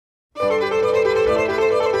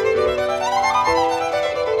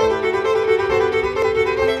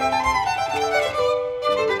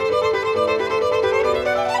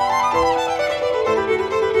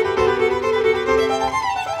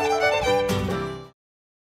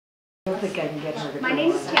think I can get her to My go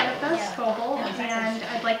name is on. Tabitha Scoble, and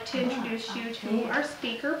I'd like to introduce you to our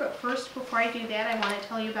speaker. But first, before I do that, I want to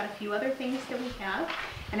tell you about a few other things that we have.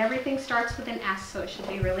 And everything starts with an S, so it should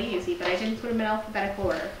be really easy, but I didn't put them in alphabetical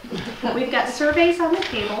order. We've got surveys on the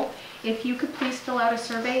table. If you could please fill out a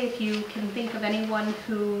survey if you can think of anyone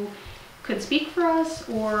who could speak for us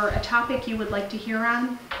or a topic you would like to hear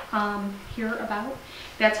about.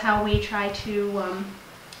 That's how we try to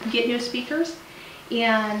get new speakers,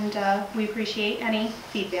 and we appreciate any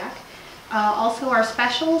feedback. Also, our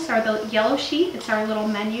specials are the yellow sheet. It's our little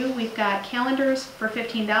menu. We've got calendars for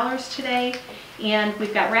 $15 today, and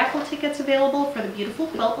we've got raffle tickets available for the beautiful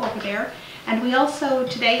quilt over there. And we also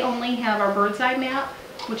today only have our bird's eye map,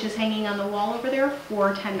 which is hanging on the wall over there,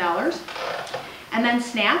 for $10. And then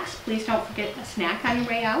snacks. Please don't forget a snack on your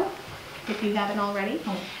way out if you haven't already.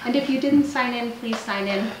 And if you didn't sign in, please sign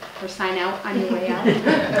in or sign out on your way out,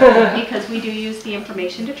 because we do use the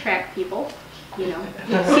information to track people. You know,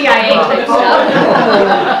 CIA type stuff.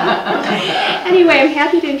 Anyway, I'm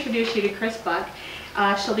happy to introduce you to Chris Buck.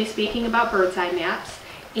 She'll be speaking about bird's eye maps.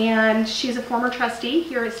 And she's a former trustee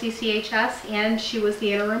here at CCHS, and she was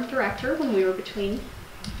the interim director when we were between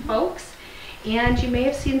folks. And you may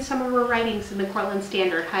have seen some of her writings in the Cortland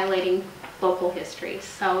Standard highlighting local history.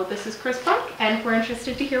 So this is Chris Buck, and we're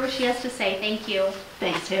interested to hear what she has to say. Thank you.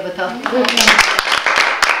 Thanks, Tabitha.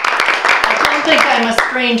 I don't think I'm a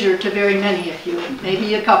stranger to very many of you,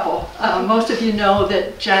 maybe a couple. Most of you know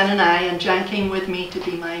that John and John came with me to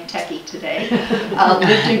be my techie today,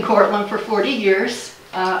 lived in Cortland for 40 years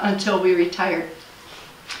until we retired.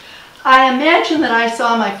 I imagine that I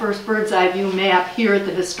saw my first bird's eye view map here at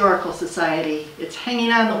the Historical Society. It's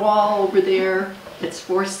hanging on the wall over there, it's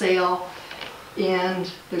for sale,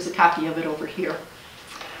 and there's a copy of it over here.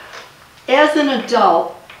 As an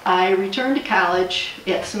adult, I returned to college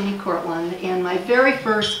at SUNY Cortland, and my very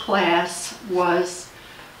first class was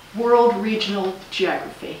World Regional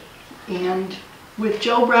Geography. And with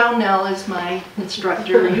Joe Brownell as my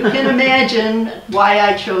instructor, you can imagine why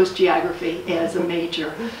I chose geography as a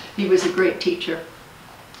major. He was a great teacher.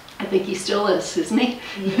 I think he still is, isn't he?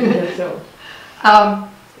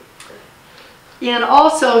 And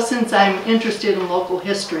also, since I'm interested in local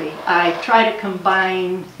history, I try to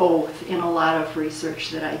combine both in a lot of research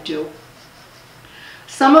that I do.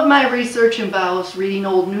 Some of my research involves reading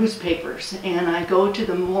old newspapers, and I go to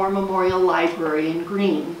the Moore Memorial Library in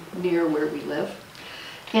Greene, near where we live.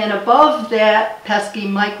 And above that pesky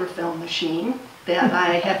microfilm machine that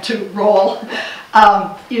I have to roll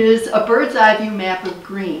is a bird's eye view map of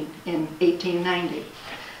Greene in 1890.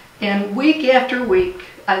 And week after week,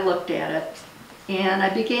 I looked at it, and I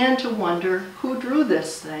began to wonder who drew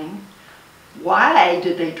this thing, why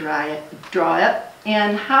did they draw it,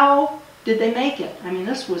 and how did they make it? I mean,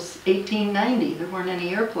 this was 1890, there weren't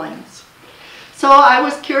any airplanes. So I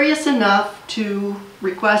was curious enough to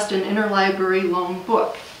request an interlibrary loan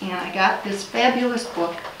book, and I got this fabulous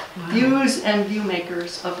book, wow. Views and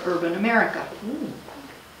Viewmakers of Urban America. Ooh.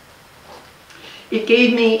 It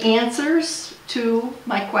gave me answers to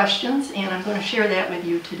my questions, and I'm going to share that with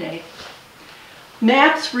you today.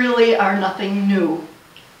 Maps really are nothing new.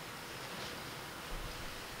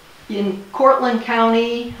 In Cortland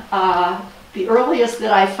County, the earliest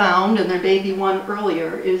that I found, and there may be one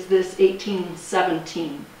earlier, is this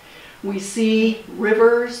 1817. We see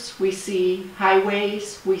rivers, we see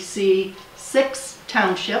highways, we see 6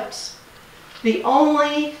 townships. The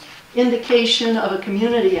only indication of a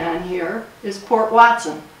community on here is Port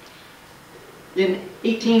Watson in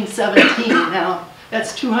 1817. Now,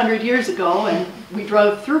 that's 200 years ago, and we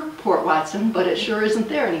drove through Port Watson, but it sure isn't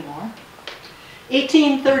there anymore.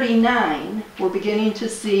 1839, we're beginning to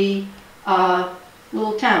see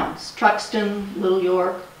little towns, Truxton, Little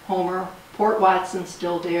York, Homer, Port Watson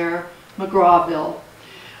still there, McGrawville.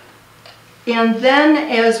 And then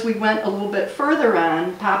as we went a little bit further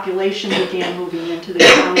on, population began moving into the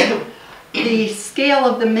county. The scale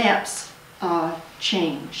of the maps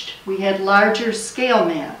changed. We had larger scale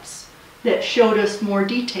maps that showed us more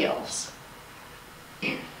details.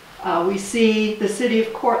 We see the city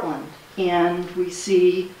of Cortland, and we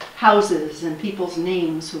see houses and people's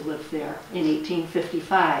names who lived there in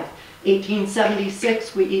 1855.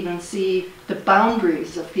 1876, we even see the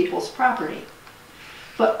boundaries of people's property.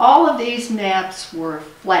 But all of these maps were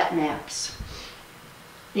flat maps.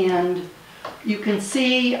 And you can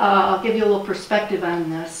see, I'll give you a little perspective on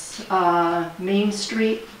this, Main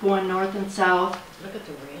Street going north and south, look at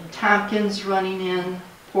the Tompkins running in,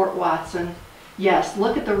 Port Watson. Yes,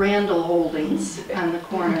 look at the Randall holdings on the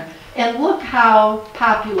corner. And look how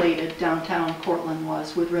populated downtown Cortland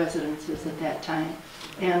was with residences at that time.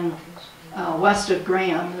 And west of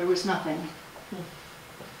Graham, there was nothing.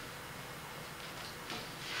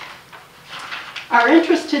 Our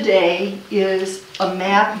interest today is a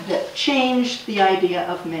map that changed the idea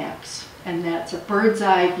of maps, and that's a bird's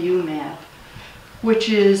eye view map, which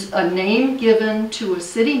is a name given to a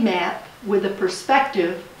city map with a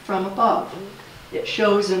perspective from above. It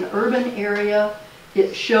shows an urban area.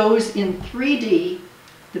 It shows in 3D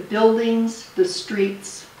the buildings, the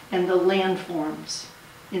streets, and the landforms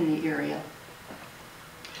in the area.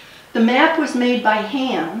 The map was made by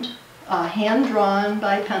hand, hand-drawn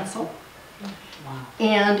by pencil,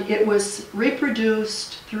 and it was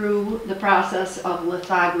reproduced through the process of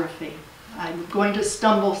lithography. I'm going to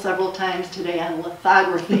stumble several times today on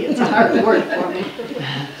lithography. It's a hard word for me.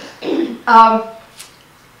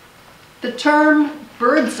 The term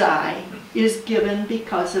bird's eye is given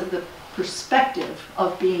because of the perspective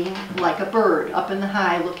of being like a bird up in the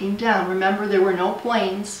high looking down. Remember, there were no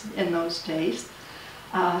planes in those days,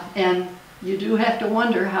 and you do have to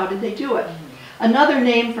wonder, how did they do it? Another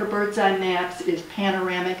name for bird's eye maps is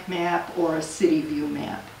panoramic map or a city view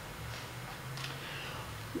map.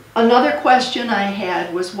 Another question I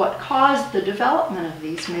had was what caused the development of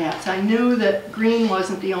these maps. I knew that Greene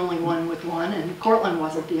wasn't the only one with one, and Cortland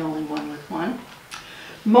wasn't the only one with one.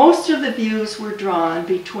 Most of the views were drawn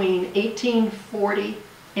between 1840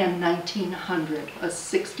 and 1900, a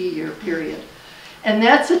 60-year period. And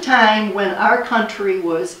that's a time when our country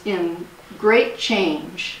was in great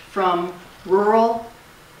change from rural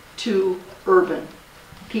to urban.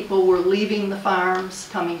 People were leaving the farms,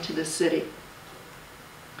 coming to the city.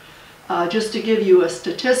 Just to give you a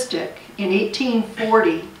statistic, in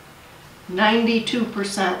 1840,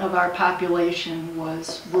 92% of our population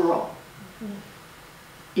was rural.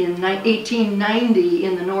 In 1890,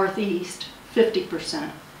 in the Northeast,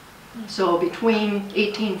 50%. So between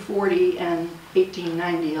 1840 and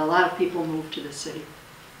 1890, a lot of people moved to the city.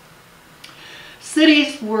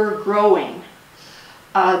 Cities were growing.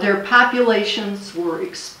 Their populations were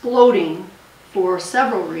exploding for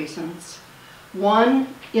several reasons. One,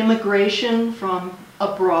 immigration from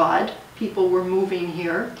abroad. People were moving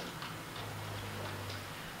here.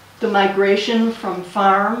 The migration from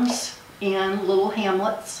farms and little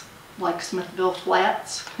hamlets like Smithville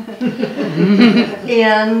Flats.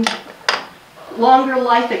 And longer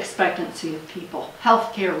life expectancy of people.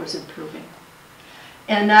 Healthcare was improving.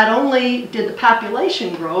 And not only did the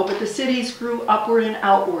population grow, but the cities grew upward and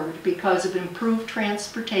outward because of improved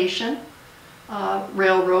transportation,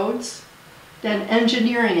 railroads, then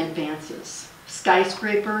engineering advances.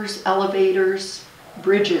 Skyscrapers, elevators,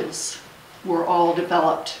 bridges were all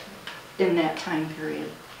developed in that time period.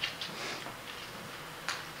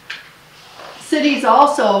 Cities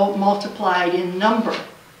also multiplied in number.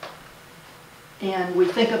 And we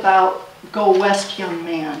think about Go West, Young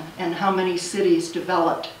Man, and how many cities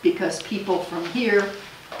developed because people from here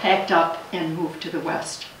packed up and moved to the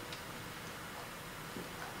west.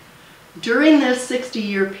 During this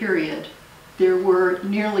 60-year period, there were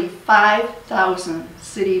nearly 5,000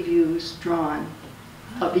 city views drawn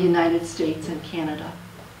of the United States and Canada.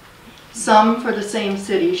 Some for the same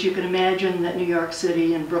cities. You can imagine that New York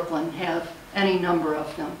City and Brooklyn have any number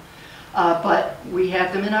of them. But we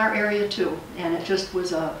have them in our area too, and it just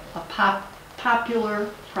was a popular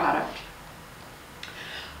product.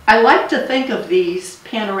 I like to think of these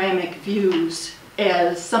panoramic views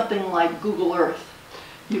as something like Google Earth.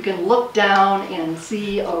 You can look down and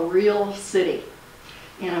see a real city.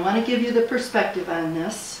 And I want to give you the perspective on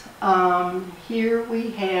this. Here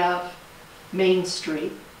we have Main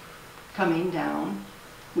Street coming down.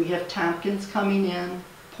 We have Tompkins coming in,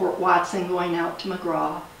 Port Watson going out to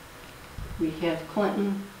McGraw. We have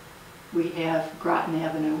Clinton, we have Groton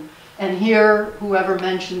Avenue. And here, whoever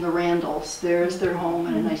mentioned the Randalls, there's their home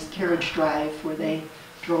and a nice carriage drive where they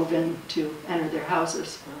drove in to enter their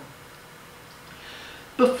houses.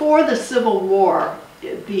 Before the Civil War,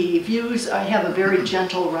 the views have a very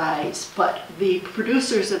gentle rise, but the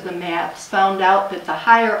producers of the maps found out that the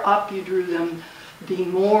higher up you drew them, the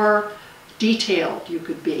more detailed you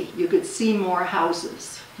could be. You could see more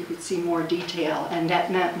houses, you could see more detail, and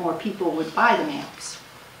that meant more people would buy the maps.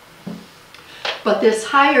 But this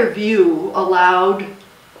higher view allowed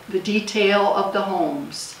the detail of the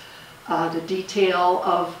homes, the detail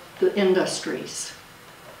of the industries,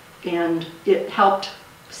 and it helped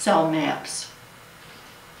sell maps.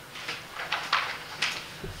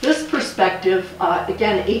 This perspective,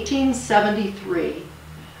 again, 1873,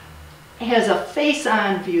 has a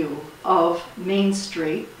face-on view of Main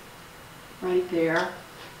Street, right there,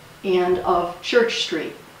 and of Church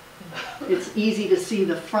Street. It's easy to see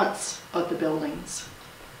the fronts of the buildings.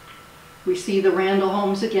 We see the Randall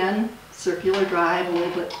homes again, Circular Drive a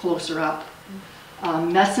little bit closer up.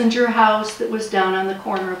 Messenger House that was down on the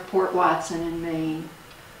corner of Port Watson in Maine.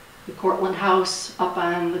 The Cortland House up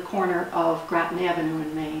on the corner of Groton Avenue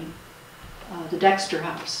in Maine. The Dexter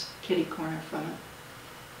House, kitty corner from it.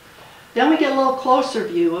 Then we get a little closer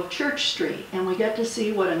view of Church Street, and we get to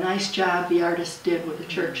see what a nice job the artist did with the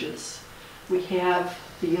churches. We have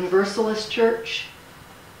the Universalist Church,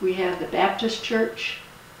 we have the Baptist Church,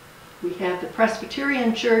 we have the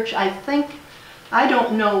Presbyterian Church. I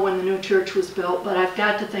don't know when the new church was built, but I've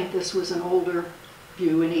got to think this was an older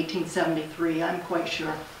view in 1873, I'm quite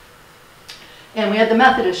sure. And we had the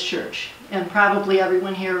Methodist Church, and probably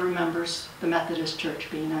everyone here remembers the Methodist Church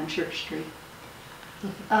being on Church Street.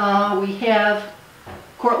 We have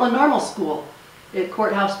Cortland Normal School at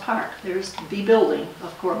Courthouse Park. There's the building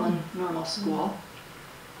of Cortland Normal School.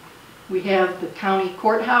 We have the county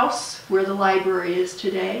courthouse where the library is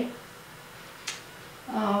today.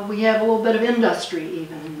 We have a little bit of industry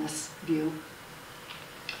even in this view.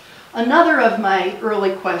 Another of my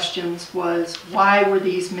early questions was, why were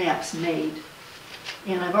these maps made?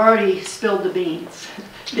 And I've already spilled the beans.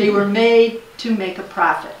 They were made to make a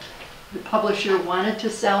profit. The publisher wanted to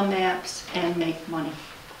sell maps and make money.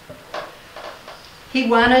 He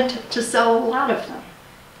wanted to sell a lot of them.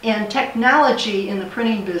 And technology in the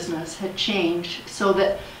printing business had changed so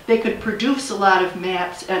that they could produce a lot of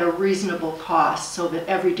maps at a reasonable cost so that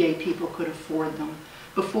everyday people could afford them.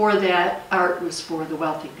 Before that, art was for the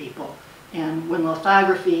wealthy people. And when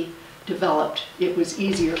lithography developed, it was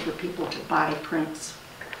easier for people to buy prints.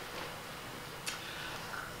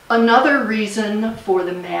 Another reason for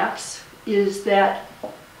the maps is that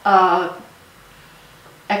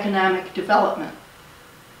economic development.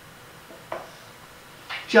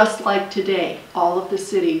 Just like today, all of the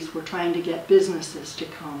cities were trying to get businesses to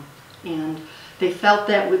come. And they felt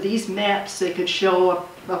that with these maps, they could show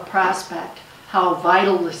a prospect how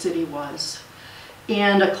vital the city was.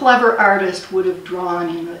 And a clever artist would have drawn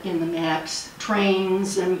in the maps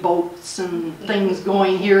trains and boats and things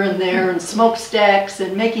going here and there and smokestacks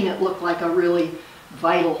and making it look like a really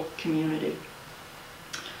vital community.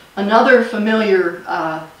 Another familiar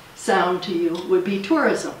sound to you would be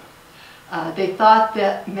tourism. They thought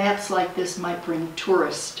that maps like this might bring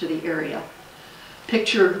tourists to the area.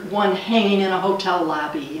 Picture one hanging in a hotel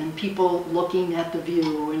lobby and people looking at the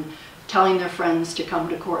view and telling their friends to come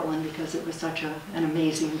to Cortland because it was such an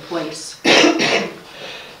amazing place.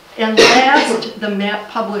 And last, the map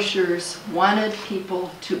publishers wanted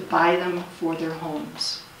people to buy them for their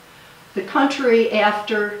homes. The country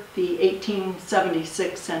after the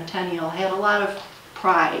 1876 centennial had a lot of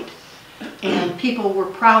pride, and people were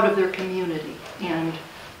proud of their community and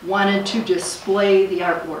wanted to display the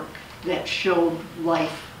artwork that showed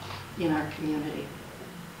life in our community.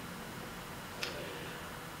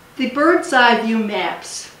 The bird's eye view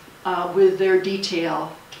maps with their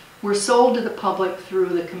detail were sold to the public through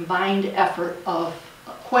the combined effort of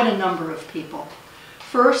quite a number of people.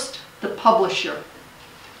 First, the publisher.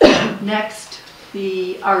 Next,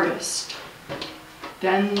 the artist.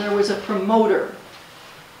 Then there was a promoter.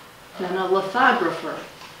 Then a lithographer.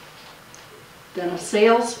 Then a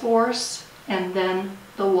sales force, and then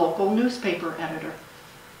the local newspaper editor.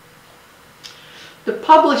 The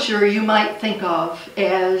publisher you might think of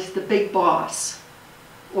as the big boss,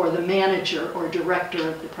 or the manager or director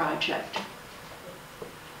of the project.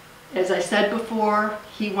 As I said before,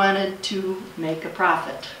 he wanted to make a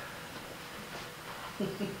profit.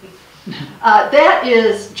 That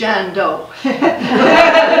is John Doe.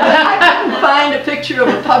 I couldn't find a picture of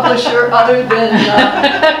a publisher other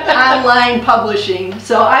than online publishing,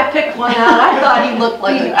 so I picked one out. I thought he looked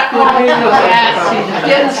like a good man.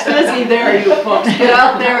 Getting busy there, you folks. Get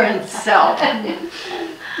out there and sell.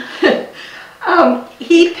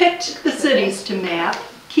 He picked the cities to map,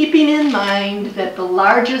 keeping in mind that the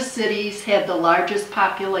largest cities had the largest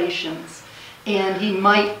populations, and he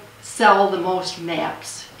might sell the most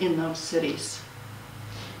maps in those cities.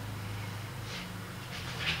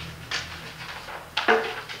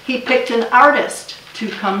 He picked an artist to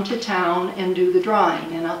come to town and do the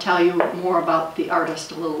drawing, and I'll tell you more about the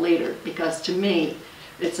artist a little later, because to me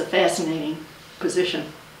it's a fascinating position.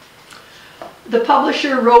 The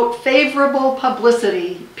publisher wrote favorable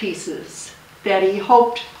publicity pieces that he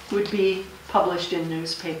hoped would be published in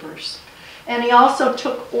newspapers, and he also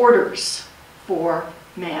took orders for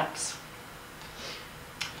maps.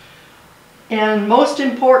 And most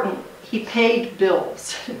important, he paid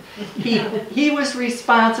bills. He was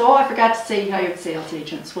responsible. Oh, I forgot to say he hired sales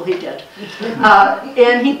agents. Well, he did.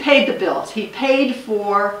 And he paid the bills. He paid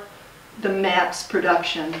for the maps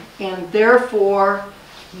production, and therefore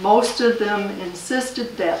Most of them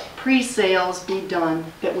insisted that pre-sales be done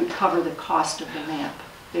that would cover the cost of the map.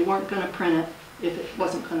 They weren't going to print it if it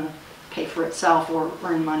wasn't going to pay for itself or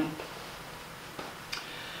earn money.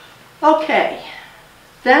 Okay,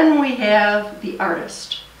 then we have the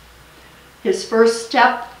artist. His first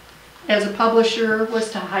step as a publisher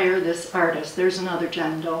was to hire this artist. There's another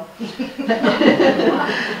John Doe.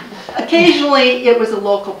 Occasionally it was a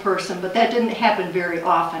local person, but that didn't happen very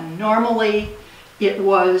often. Normally it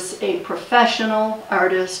was a professional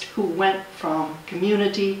artist who went from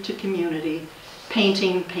community to community,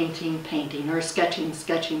 painting, painting, painting, or sketching,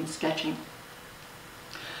 sketching, sketching.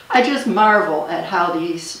 I just marvel at how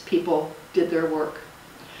these people did their work.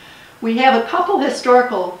 We have a couple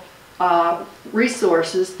historical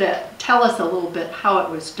resources that tell us a little bit how it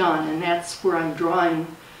was done, and that's where I'm drawing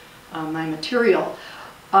my material.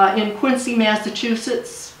 In Quincy,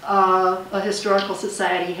 Massachusetts, a historical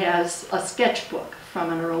society has a sketchbook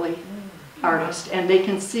from an early artist, and they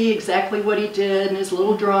can see exactly what he did in his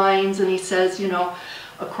little drawings, and he says, you know,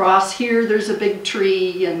 across here there's a big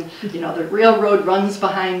tree, and you know, the railroad runs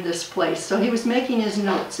behind this place. So he was making his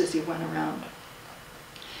notes as he went around.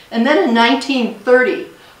 And then in 1930,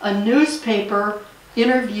 a newspaper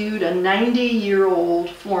interviewed a 90-year-old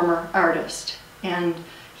former artist, and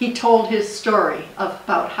he told his story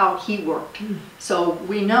about how he worked. So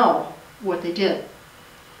we know what they did.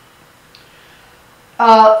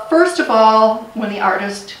 First of all, when the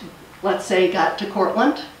artist, let's say, got to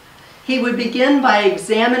Cortland, he would begin by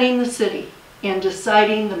examining the city and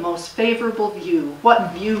deciding the most favorable view.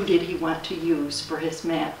 What view did he want to use for his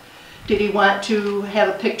map? Did he want to have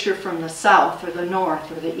a picture from the south or the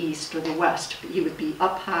north or the east or the west? He would be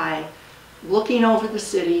up high, looking over the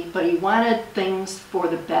city, but he wanted things for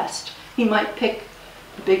the best. He might pick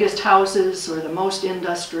the biggest houses or the most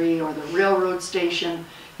industry or the railroad station.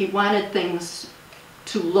 He wanted things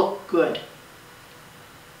to look good.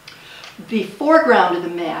 The foreground of the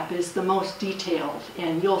map is the most detailed,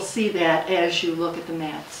 and you'll see that as you look at the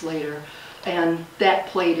maps later, and that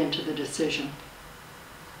played into the decision.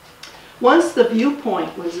 Once the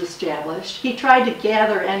viewpoint was established, he tried to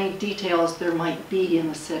gather any details there might be in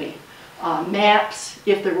the city. Maps,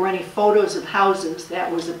 if there were any photos of houses,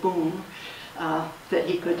 that was a boon, that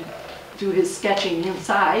he could do his sketching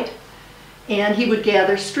inside. And he would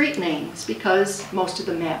gather street names, because most of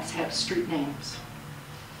the maps have street names.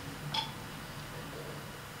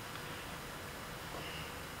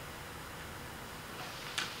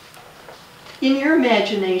 In your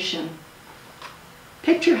imagination,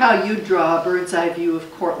 picture how you'd draw a bird's eye view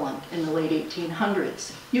of Cortland in the late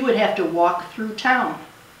 1800s. You would have to walk through town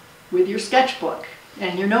with your sketchbook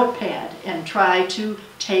and your notepad and try to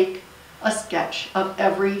take a sketch of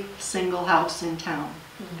every single house in town,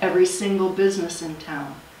 every single business in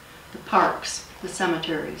town, the parks, the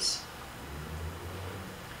cemeteries.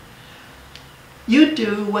 You'd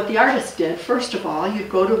do what the artist did. First of all, you'd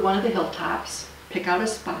go to one of the hilltops, pick out a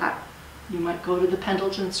spot. You might go to the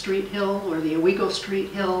Pendleton Street Hill or the Owego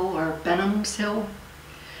Street Hill or Benham's Hill.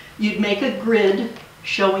 You'd make a grid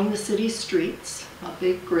showing the city's streets, a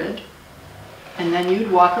big grid, and then you'd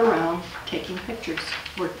walk around taking pictures,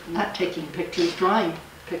 or not taking pictures, drawing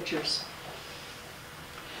pictures.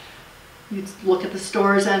 You'd look at the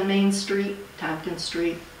stores on Main Street, Tompkins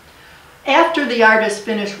Street. After the artist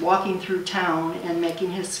finished walking through town and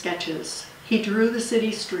making his sketches, he drew the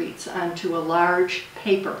city streets onto a large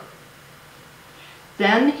paper.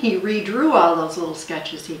 Then he redrew all those little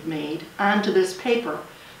sketches he'd made onto this paper,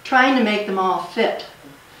 trying to make them all fit.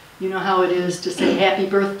 You know how it is to say happy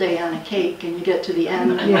birthday on a cake and you get to the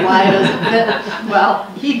end and the Y doesn't fit? Well,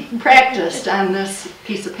 he practiced on this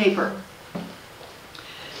piece of paper.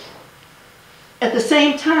 At the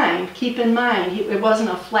same time, keep in mind, it wasn't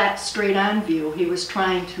a flat, straight-on view. He was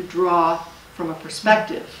trying to draw from a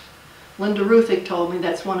perspective. Linda Ruthig told me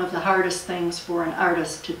that's one of the hardest things for an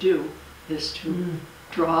artist to do, is to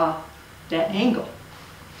draw that angle.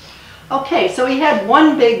 Okay, so he had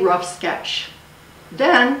one big rough sketch.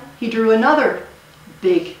 Then he drew another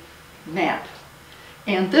big map.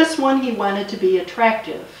 And this one he wanted to be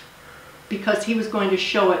attractive because he was going to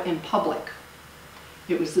show it in public.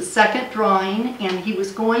 It was the second drawing, and he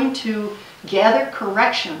was going to gather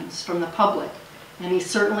corrections from the public. And he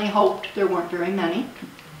certainly hoped there weren't very many.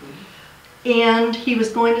 And he was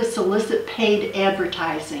going to solicit paid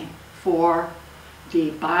advertising for the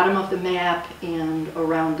bottom of the map and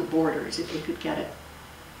around the borders, if he could get it.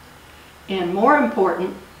 And more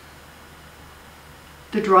important,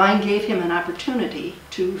 the drawing gave him an opportunity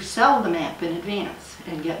to sell the map in advance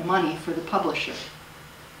and get money for the publisher.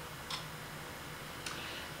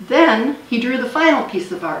 Then he drew the final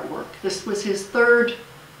piece of artwork. This was his third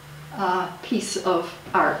piece of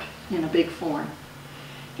art in a big form.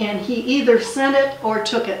 And he either sent it or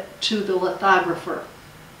took it to the lithographer.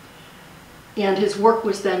 And his work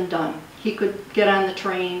was then done. He could get on the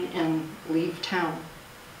train and leave town.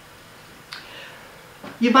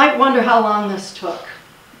 You might wonder how long this took.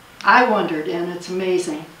 I wondered, and it's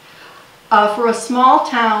amazing. For a small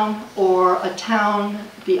town or a town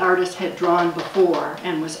the artist had drawn before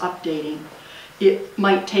and was updating, it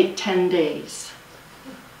might take 10 days.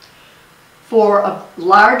 For a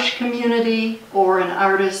large community or an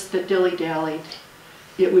artist that dilly-dallied,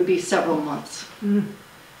 it would be several months.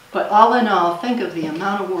 But all in all, think of the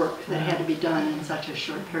amount of work that had to be done in such a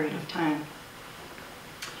short period of time.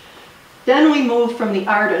 Then we move from the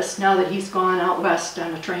artist, now that he's gone out west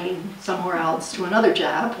on a train somewhere else to another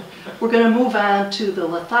job, we're going to move on to the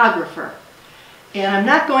lithographer. And I'm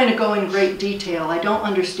not going to go in great detail. I don't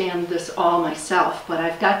understand this all myself, but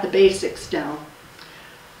I've got the basics down.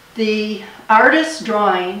 The artist's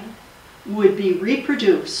drawing would be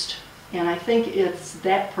reproduced, and I think it's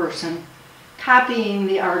that person copying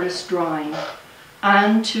the artist's drawing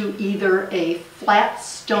onto either a flat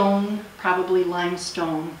stone, probably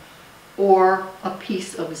limestone, or a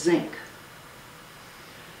piece of zinc.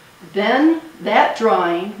 Then that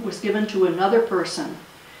drawing was given to another person.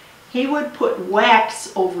 He would put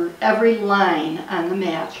wax over every line on the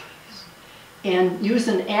map and use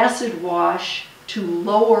an acid wash to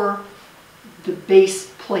lower the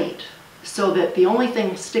base plate so that the only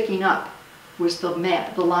thing sticking up was the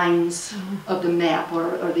map, the lines of the map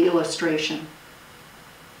or the illustration.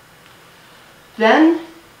 Then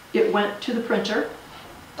it went to the printer.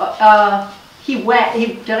 Did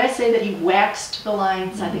I say that he waxed the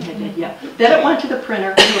lines? I think I did, yeah. Then it went to the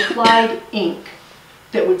printer. He applied ink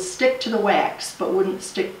that would stick to the wax but wouldn't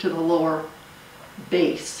stick to the lower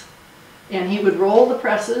base. And he would roll the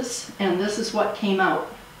presses, and this is what came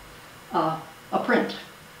out, a print.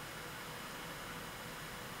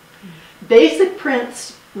 Basic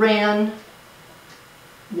prints ran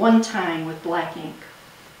one time with black ink.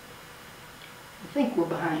 I think we're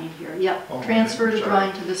behind here. Yep. Oh, Transfer the sorry.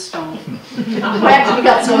 drawing to the stone. Wax, we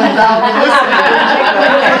got so involved in this.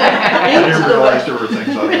 I didn't realize there were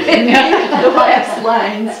things other than that. The wax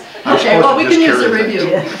lines. I'm Okay, well, we supposed can to use just a carry review.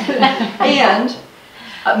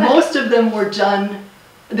 And most of them were done,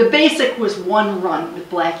 the basic was one run with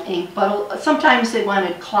black ink, but sometimes they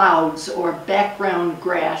wanted clouds or background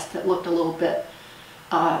grass that looked a little bit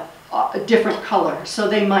a different color, so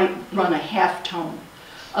they might run a half tone.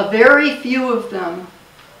 A very few of them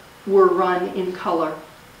were run in color,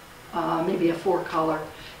 maybe a 4-color,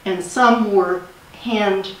 and some were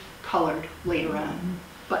hand colored later on,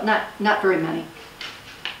 but not very many.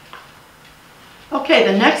 Okay,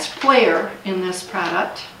 the next player in this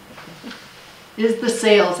product is the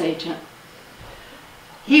sales agent.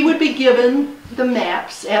 He would be given the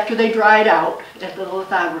maps after they dried out at the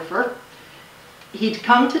lithographer. He'd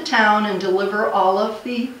come to town and deliver all of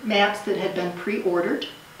the maps that had been pre-ordered,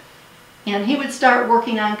 and he would start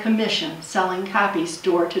working on commission, selling copies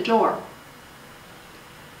door to door.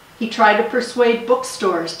 He tried to persuade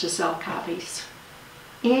bookstores to sell copies,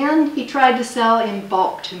 and he tried to sell in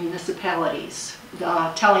bulk to municipalities,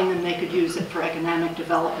 telling them they could use it for economic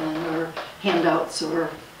development or handouts or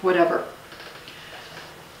whatever.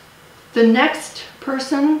 The next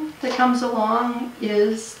person that comes along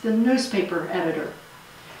is the newspaper editor.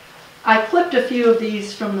 I clipped a few of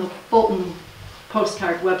these from the Fulton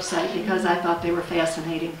postcard website because I thought they were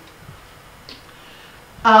fascinating.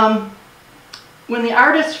 When the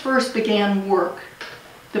artist first began work,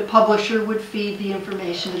 the publisher would feed the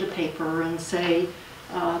information to the paper and say,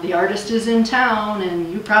 the artist is in town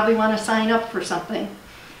and you probably want to sign up for something.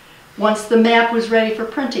 Once the map was ready for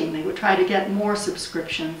printing, they would try to get more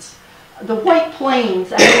subscriptions. The White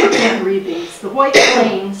Plains, I can't read these, the White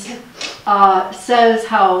Plains says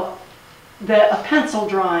how that a pencil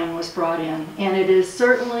drawing was brought in, and it is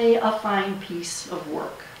certainly a fine piece of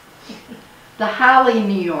work. The Holly,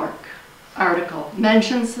 New York article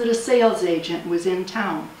mentions that a sales agent was in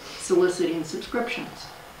town soliciting subscriptions.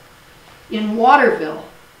 In Waterville,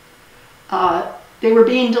 they were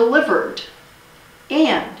being delivered,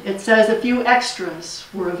 and it says a few extras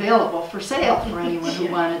were available for sale for anyone who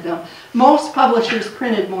wanted them. Most publishers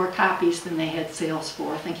printed more copies than they had sales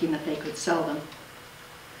for, thinking that they could sell them.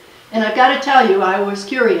 And I've got to tell you, I was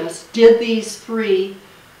curious, did these three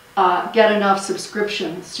get enough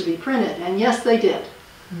subscriptions to be printed? And yes, they did.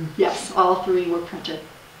 Yes, all three were printed.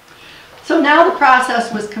 So now the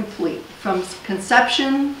process was complete, from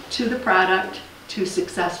conception to the product to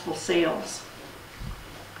successful sales.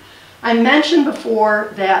 I mentioned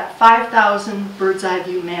before that 5,000 bird's eye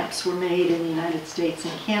view maps were made in the United States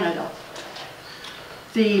and Canada.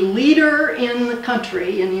 The leader in the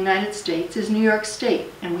country, in the United States, is New York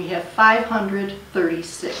State, and we have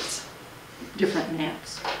 536 different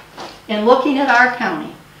maps. And looking at our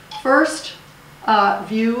county, first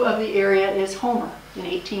view of the area is Homer in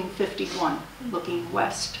 1851, looking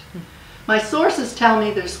west. My sources tell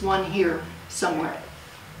me there's one here somewhere.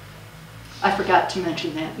 I forgot to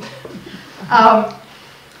mention that.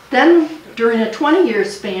 Then, during a 20-year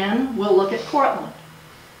span, we'll look at Cortland.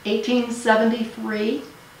 1873,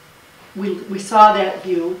 we saw that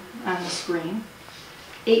view on the screen.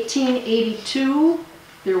 1882,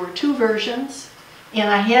 there were two versions. And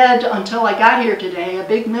I had, until I got here today, a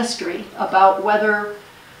big mystery about whether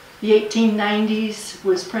the 1890s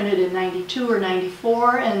was printed in 92 or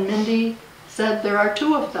 94, and Mindy said there are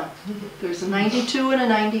two of them. There's a 92 and a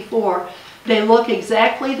 94. They look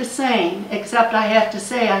exactly the same, except I have to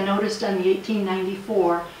say I noticed on the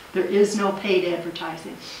 1894 there is no paid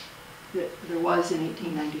advertising. There was in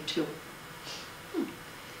 1892.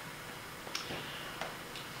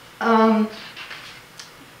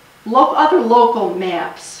 Other local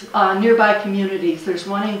maps, nearby communities. There's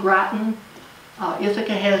one in Groton.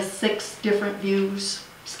 Ithaca has 6 different views,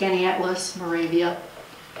 Skaneateles, Moravia.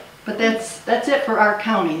 But that's it for our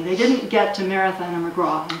county. They didn't get to Marathon and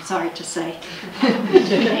McGraw, I'm sorry to say.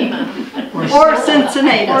 Or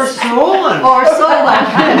Cincinnati. Or Solon. Or Solon.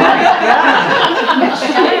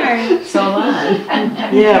 Solon.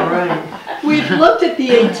 Yeah, right. We've looked at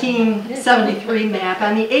the 1873 map.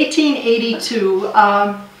 On the 1882,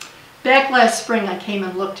 back last spring I came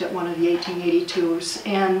and looked at one of the 1882s,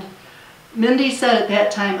 and Mindy said at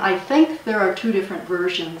that time, I think there are 2 different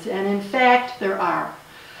versions, and in fact there are.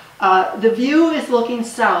 The view is looking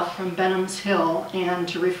south from Benham's Hill, and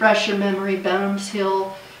to refresh your memory, Benham's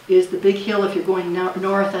Hill is the big hill if you're going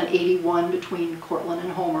north on 81 between Cortland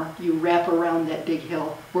and Homer. You wrap around that big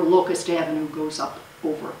hill where Locust Avenue goes up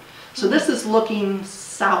over. So this is looking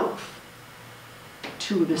south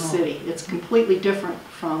to the city. It's completely different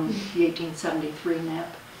from the 1873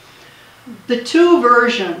 map. The 2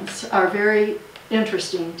 versions are very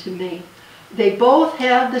interesting to me. They both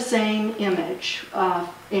have the same image,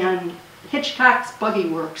 and Hitchcock's Buggy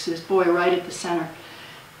Works is right at the center.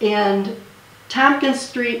 And Tompkins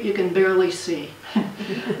Street you can barely see.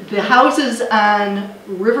 The houses on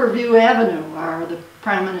Riverview Avenue are the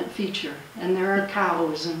prominent feature, and there are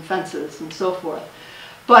cows and fences and so forth.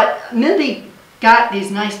 But Mindy got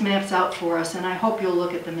these nice maps out for us, and I hope you'll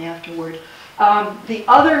look at them afterward. The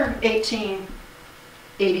other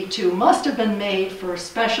 1882 must have been made for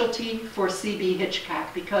specialty for C.B.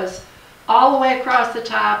 Hitchcock, because all the way across the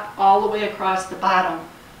top, all the way across the bottom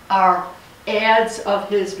are ads of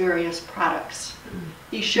his various products.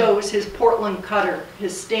 He shows his Portland cutter,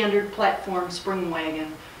 his standard platform spring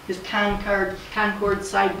wagon, his Concord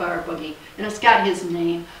sidebar buggy, and it's got his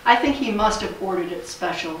name. I think he must have ordered it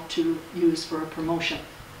special to use for a promotion.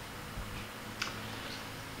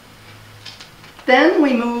 Then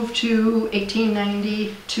we move to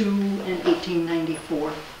 1892 and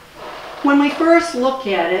 1894. When we first look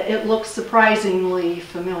at it, it looks surprisingly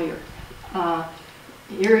familiar.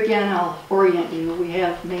 Here again, I'll orient you. We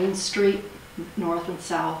have Main Street, north and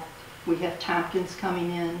south. We have Tompkins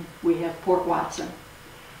coming in. We have Port Watson.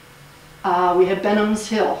 We have Benham's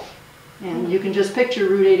Hill. And you can just picture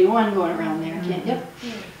Route 81 going around there, can't you?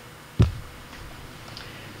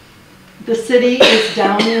 The city is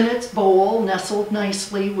down in its bowl, nestled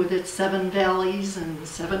nicely with its 7 valleys and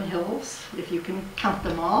 7 hills, if you can count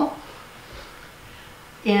them all.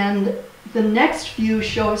 And the next view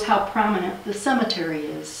shows how prominent the cemetery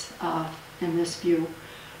is in this view.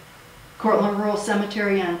 Cortland Rural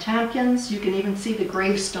Cemetery on Tompkins, you can even see the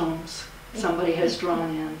gravestones somebody has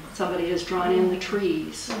drawn in. Somebody has drawn in the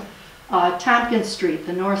trees. Tompkins Street,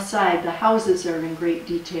 the north side, the houses are in great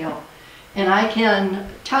detail. And I can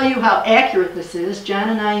tell you how accurate this is. John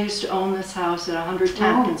and I used to own this house at 100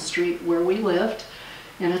 Tompkins Street where we lived,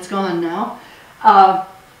 and it's gone now.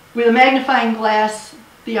 With a magnifying glass,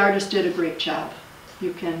 the artist did a great job.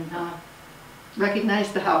 You can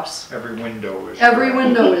recognize the house. Every window is Every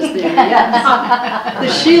window is there, yes.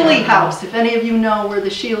 The Shealy House, if any of you know where the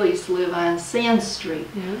Shealys live on Sand Street.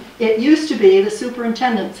 It used to be the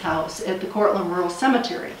superintendent's house at the Cortland Rural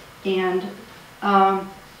Cemetery. And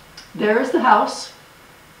there's the house.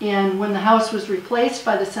 And when the house was replaced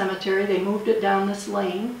by the cemetery, they moved it down this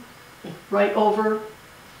lane right over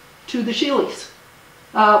to the Shealys.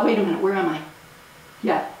 Wait a minute, where am I?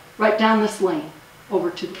 Yeah, right down this lane over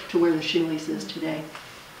to where the Shealys is today.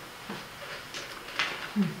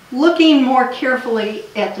 Looking more carefully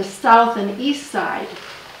at the south and east side,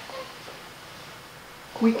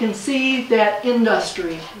 we can see that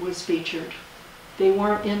industry was featured. They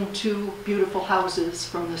weren't into beautiful houses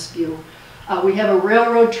from this view. We have a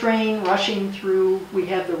railroad train rushing through. We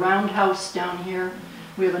have the roundhouse down here.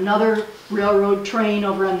 We have another railroad train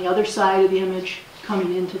over on the other side of the image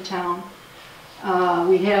coming into town.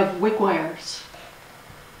 We have wick wires.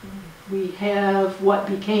 We have what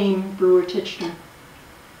became Brewer Tichenor.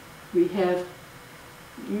 We have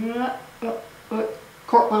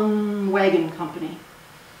Cortland Wagon Company.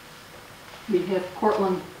 We have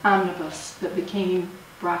Cortland Omnibus that became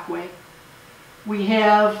Brockway. We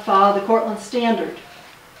have the Cortland Standard,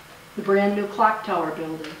 the brand new clock tower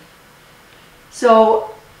building.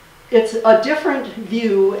 So it's a different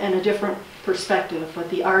view and a different perspective, but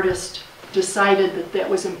the artist decided that that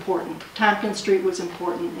was important. Tompkins Street was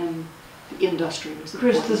important and the industry was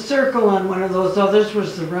important. Chris, the circle on one of those others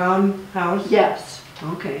was the round house? Yes.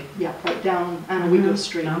 Okay. Yeah, right down on Window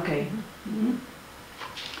Street. Okay. Mm-hmm.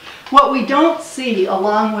 What we don't see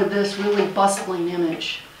along with this really bustling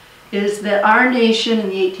image is that our nation in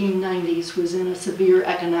the 1890s was in a severe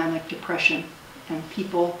economic depression and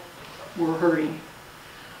people were hurting.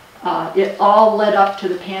 It all led up to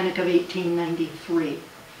the Panic of 1893,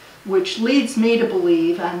 which leads me to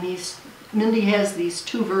believe on these, Mindy has these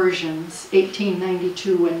two versions,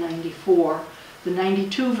 1892 and 94. The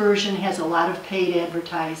 92 version has a lot of paid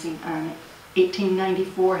advertising on it.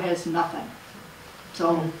 1894 has nothing.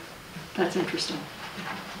 So that's interesting.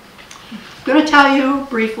 I'm going to tell you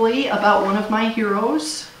briefly about one of my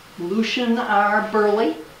heroes, Lucian R.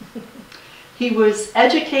 Burley. He was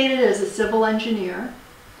educated as a civil engineer,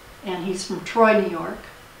 and he's from Troy, New York,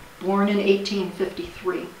 born in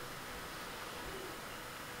 1853.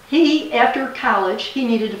 After college, he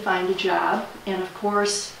needed to find a job, and of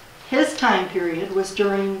course, his time period was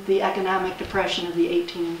during the economic depression of the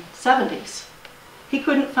 1870s. He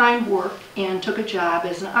couldn't find work and took a job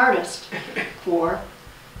as an artist for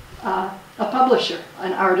a publisher,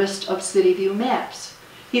 an artist of City View maps.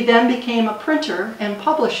 He then became a printer and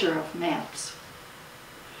publisher of maps.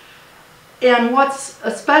 And what's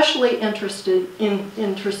especially interesting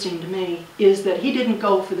to me is that he didn't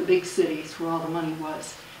go for the big cities where all the money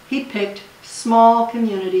was. He picked small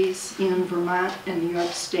communities in Vermont and New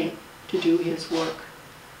York State to do his work.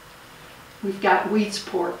 We've got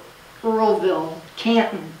Weedsport, Earlville,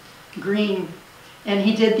 Canton, Greene, and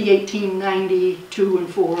he did the 1892 and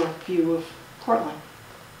 4 view of Cortland.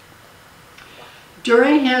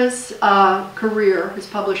 During his career, his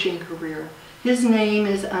publishing career, his name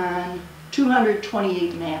is on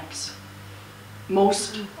 228 maps,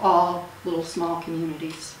 most all little small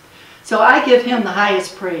communities. So I give him the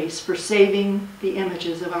highest praise for saving the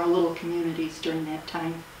images of our little communities during that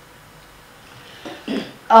time.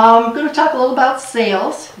 I'm going to talk a little about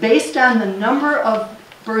sales. Based on the number of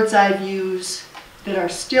bird's eye views that are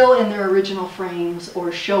still in their original frames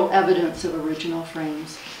or show evidence of original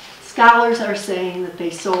frames, scholars are saying that they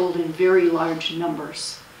sold in very large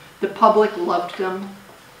numbers. The public loved them,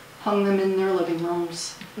 hung them in their living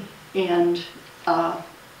rooms, and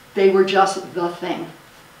they were just the thing.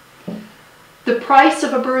 The price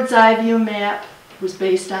of a bird's eye view map was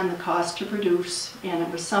based on the cost to produce, and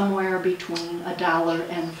it was somewhere between $1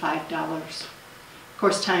 and $5. Of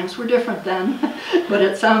course, times were different then, but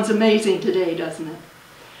it sounds amazing today, doesn't it?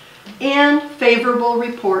 And favorable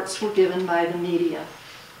reports were given by the media.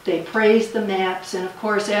 They praised the maps, and of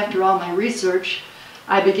course, after all my research,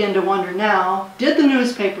 I begin to wonder now, did the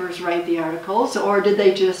newspapers write the articles, or did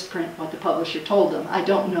they just print what the publisher told them? I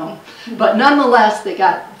don't know. But nonetheless, they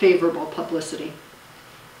got favorable publicity.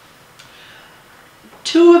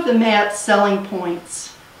 Two of the map's selling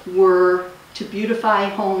points were to beautify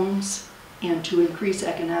homes and to increase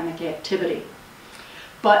economic activity.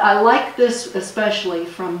 But I like this especially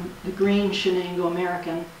from the green Shenango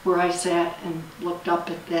American, where I sat and looked up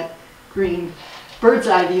at that green bird's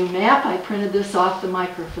eye view map. I printed this off the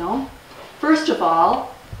microfilm. First of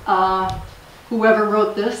all, whoever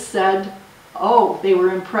wrote this said, oh, they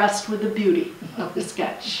were impressed with the beauty of the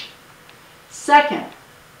sketch. Second,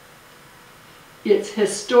 it's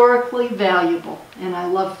historically valuable, and I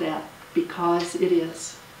love that because it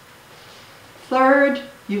is. Third,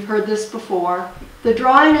 you've heard this before, the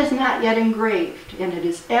drawing is not yet engraved, and it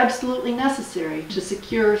is absolutely necessary to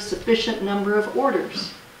secure sufficient number of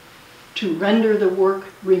orders to render the work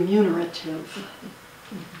remunerative.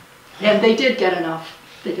 And they did get enough.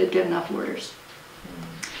 They did get enough orders.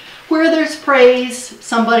 Where there's praise,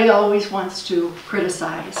 somebody always wants to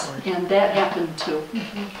criticize, and that happened too.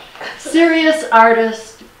 Serious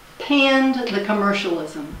artists panned the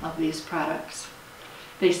commercialism of these products.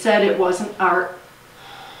 They said it wasn't art,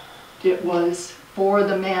 it was for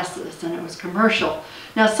the masses, and it was commercial.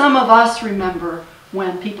 Now, some of us remember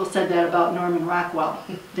when people said that about Norman Rockwell,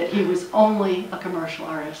 that he was only a commercial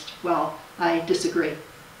artist. Well, I disagree.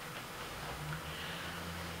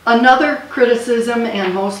 Another criticism,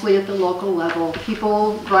 and mostly at the local level,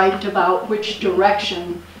 people write about which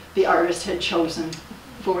direction the artist had chosen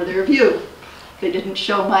for their view. They didn't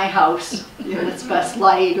show my house in its best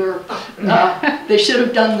light, or they should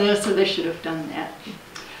have done this or they should have done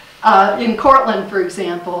that. In Cortland, for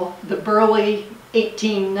example, the Burley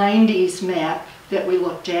 1890s map that we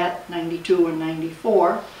looked at, 92 and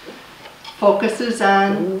 94, focuses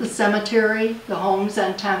on the cemetery, the homes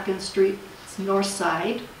on Tompkins Street's north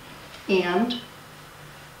side, and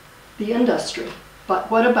the industry. But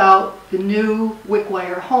what about the new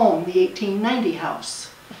Wickwire home, the 1890 house?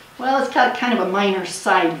 Well, it's got kind of a minor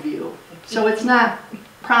side view, so it's not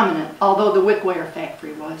prominent, although the Wickwire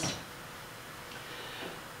factory was.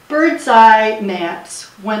 Bird's eye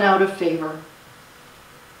maps went out of favor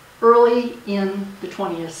early in the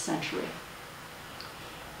 20th century.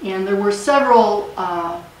 And there were several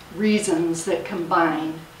reasons that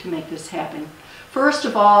combined to make this happen. First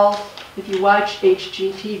of all, if you watch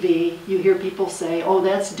HGTV, you hear people say, oh,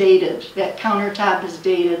 that's dated, that countertop is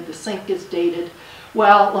dated, the sink is dated.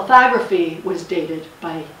 Well, lithography was dated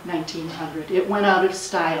by 1900. It went out of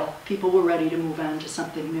style. People were ready to move on to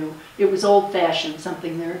something new. It was old-fashioned,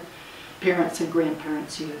 something their parents and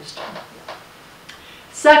grandparents used.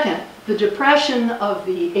 Second, the Depression of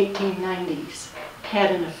the 1890s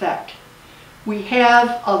had an effect. We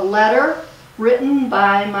have a letter written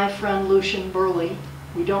by my friend Lucian Burley.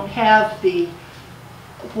 We don't have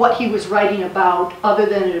what he was writing about, other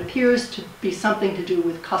than it appears to be something to do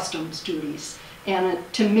with customs duties. And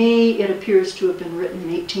to me, it appears to have been written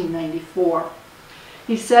in 1894.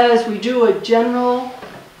 He says, we do a general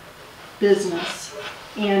business,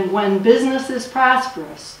 and when business is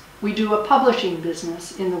prosperous, we do a publishing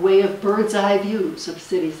business in the way of bird's eye views of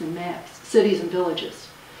cities and maps, cities and villages.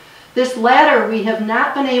 This latter we have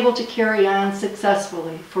not been able to carry on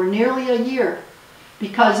successfully for nearly a year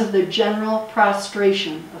because of the general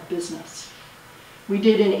prostration of business. We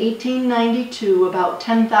did in 1892 about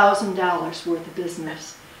 $10,000 worth of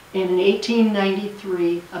business, and in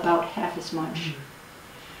 1893 about half as much.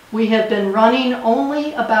 We have been running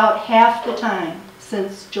only about half the time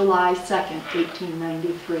since July 2nd,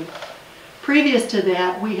 1893. Previous to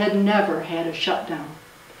that, we had never had a shutdown.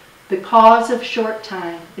 The cause of short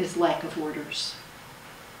time is lack of orders.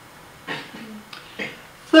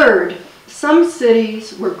 Third, some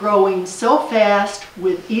cities were growing so fast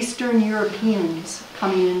with Eastern Europeans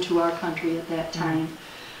coming into our country at that time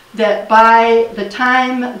that by the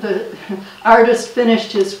time the artist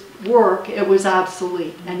finished his work, it was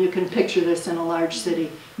obsolete. And you can picture this in a large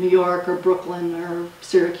city, New York or Brooklyn or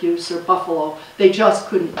Syracuse or Buffalo. They just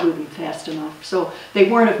couldn't do them fast enough. So they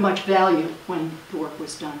weren't of much value when the work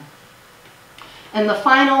was done. And the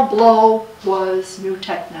final blow was new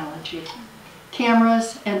technology,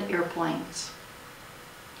 cameras and airplanes.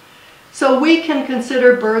 So we can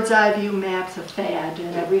consider bird's eye view maps a fad,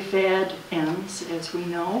 and every fad ends, as we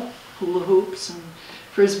know, hula hoops and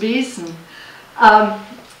frisbees. And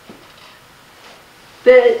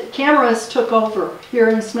the cameras took over here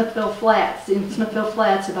in Smithville Flats. In Smithville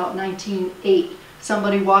Flats, about 1908,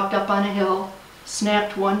 somebody walked up on a hill,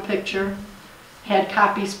 snapped one picture, had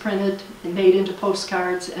copies printed and made into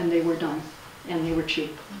postcards, and they were done, and they were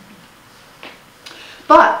cheap.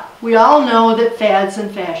 But we all know that fads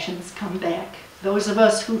and fashions come back. Those of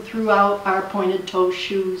us who threw out our pointed toe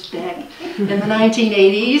shoes back in the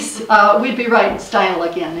 1980s, we'd be right in style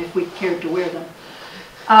again if we cared to wear them.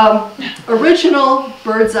 Original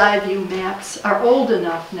bird's eye view maps are old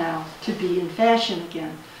enough now to be in fashion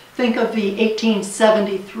again. Think of the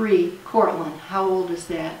 1873 Cortland. How old is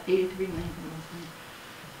that? 83,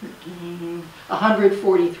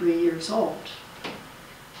 143 years old.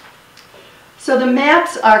 So the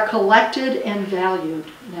maps are collected and valued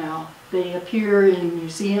now. They appear in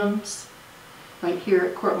museums, right here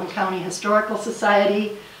at Cortland County Historical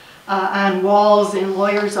Society, on walls in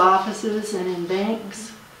lawyers' offices and in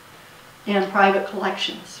banks, and private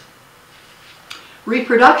collections.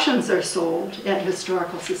 Reproductions are sold at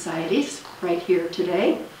historical societies, right here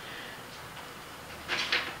today.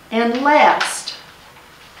 And last,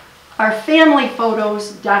 our family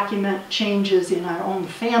photos document changes in our own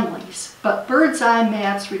families, but bird's eye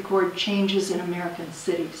maps record changes in American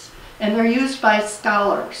cities. And they're used by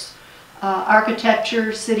scholars,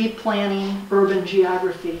 architecture, city planning, urban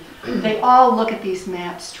geography. They all look at these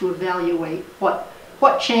maps to evaluate what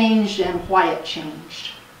changed and why it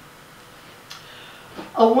changed.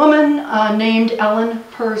 A woman named Ellen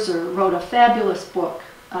Purser wrote a fabulous book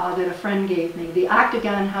that a friend gave me, The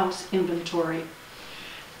Octagon House Inventory.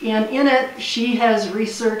 And in it, she has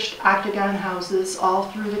researched octagon houses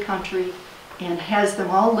all through the country and has them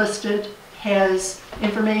all listed, has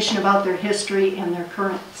information about their history and their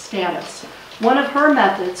current status. One of her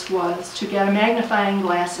methods was to get a magnifying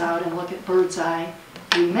glass out and look at bird's eye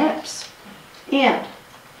view maps. And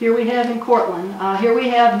here we have in Cortland, here we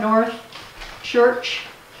have North Church,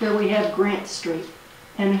 here we have Grant Street,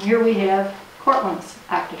 and here we have Cortland's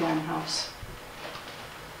octagon house.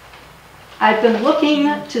 I've been looking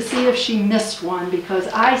to see if she missed one because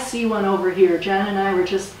I see one over here. John and I were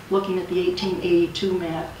just looking at the 1882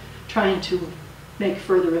 map, trying to make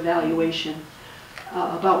further evaluation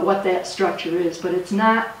about what that structure is, but it's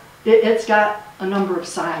not, it's got a number of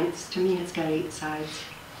sides. To me, it's got 8 sides.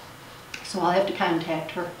 So I'll have to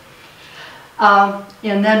contact her.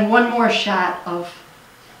 And then one more shot of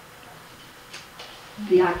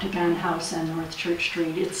the octagon house on North Church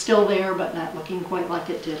Street. It's still there, but not looking quite like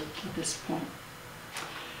it did at this point.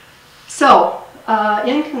 So,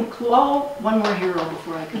 one more hero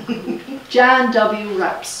before I conclude. John W.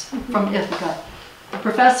 Reps from Ithaca,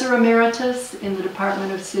 Professor Emeritus in the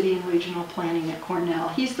Department of City and Regional Planning at Cornell.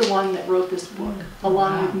 He's the one that wrote this book,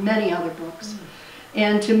 along with many other books.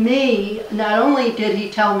 And to me, not only did he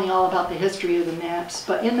tell me all about the history of the maps,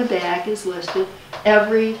 but in the back is listed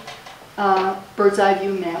every bird's eye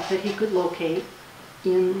view map that he could locate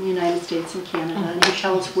in the United States and Canada. And he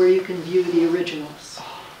tells where you can view the originals.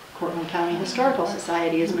 Cortland County Historical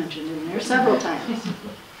Society is mentioned in there several times.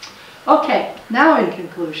 Okay, now in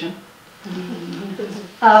conclusion,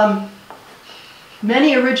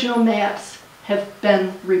 many original maps have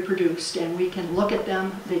been reproduced and we can look at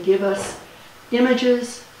them. They give us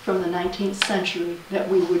images from the 19th century that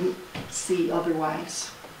we wouldn't see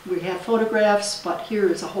otherwise. We have photographs, but here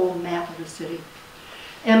is a whole map of the city.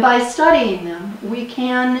 And by studying them, we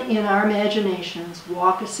can, in our imaginations,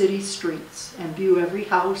 walk a city's streets and view every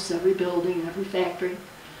house, every building, every factory,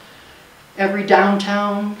 every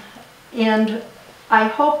downtown. And I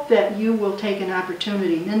hope that you will take an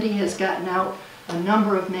opportunity. Mindy has gotten out a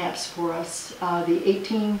number of maps for us, the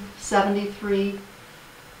 1873,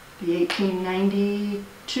 the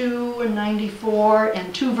 1892 and 94,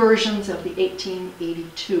 and 2 versions of the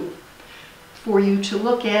 1882 for you to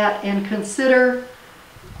look at and consider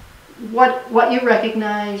what you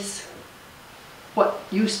recognize, what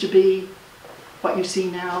used to be, what you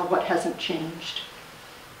see now, what hasn't changed.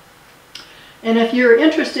 And if you're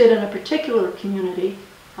interested in a particular community,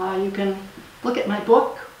 you can look at my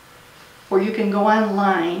book, or you can go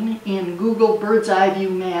online and Google bird's eye view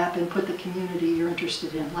map and put the community you're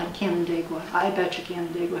interested in, like Canandaigua. I bet you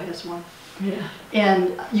Canandaigua has one. Yeah.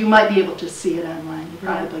 And you might be able to see it online. You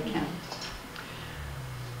probably can.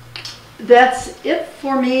 That's it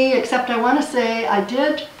for me, except I want to say I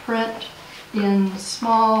did print in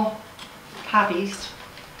small copies.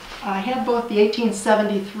 I have both the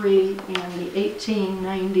 1873 and the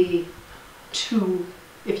 1892.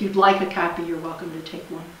 If you'd like a copy, you're welcome to take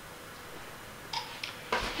one.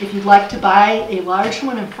 If you'd like to buy a large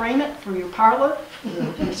one and frame it for your parlor,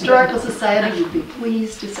 the Historical Society would be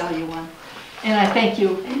pleased to sell you one. And I thank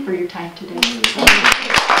you for your time today.